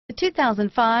The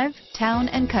 2005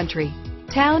 Town & Country.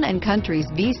 Town & Country's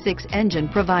V6 engine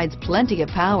provides plenty of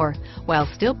power while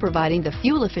still providing the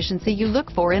fuel efficiency you look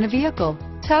for in a vehicle.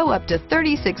 Tow up to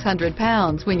 3,600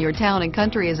 pounds when your Town &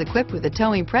 Country is equipped with a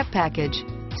towing prep package.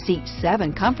 Seat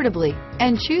 7 comfortably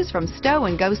and choose from Stow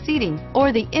 & Go seating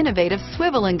or the innovative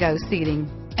Swivel & Go seating,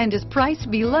 and is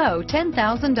priced below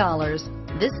 $10,000.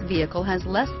 This vehicle has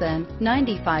less than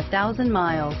 95,000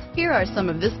 miles. Here are some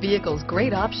of this vehicle's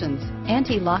great options: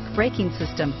 anti-lock braking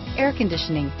system, air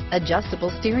conditioning, adjustable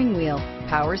steering wheel,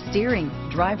 power steering,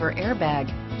 driver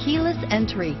airbag, keyless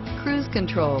entry, cruise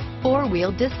control,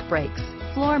 four-wheel disc brakes,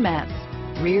 floor mats,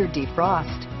 rear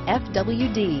defrost,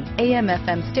 FWD,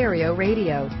 AM/FM stereo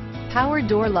radio, power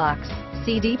door locks,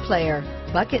 CD player,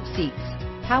 bucket seats,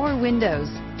 power windows,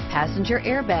 passenger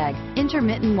airbag,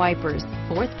 intermittent wipers,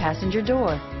 fourth passenger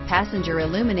door, passenger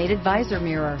illuminated visor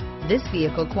mirror. This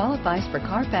vehicle qualifies for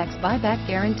Carfax buyback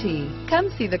guarantee.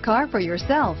 Come see the car for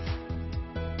yourself.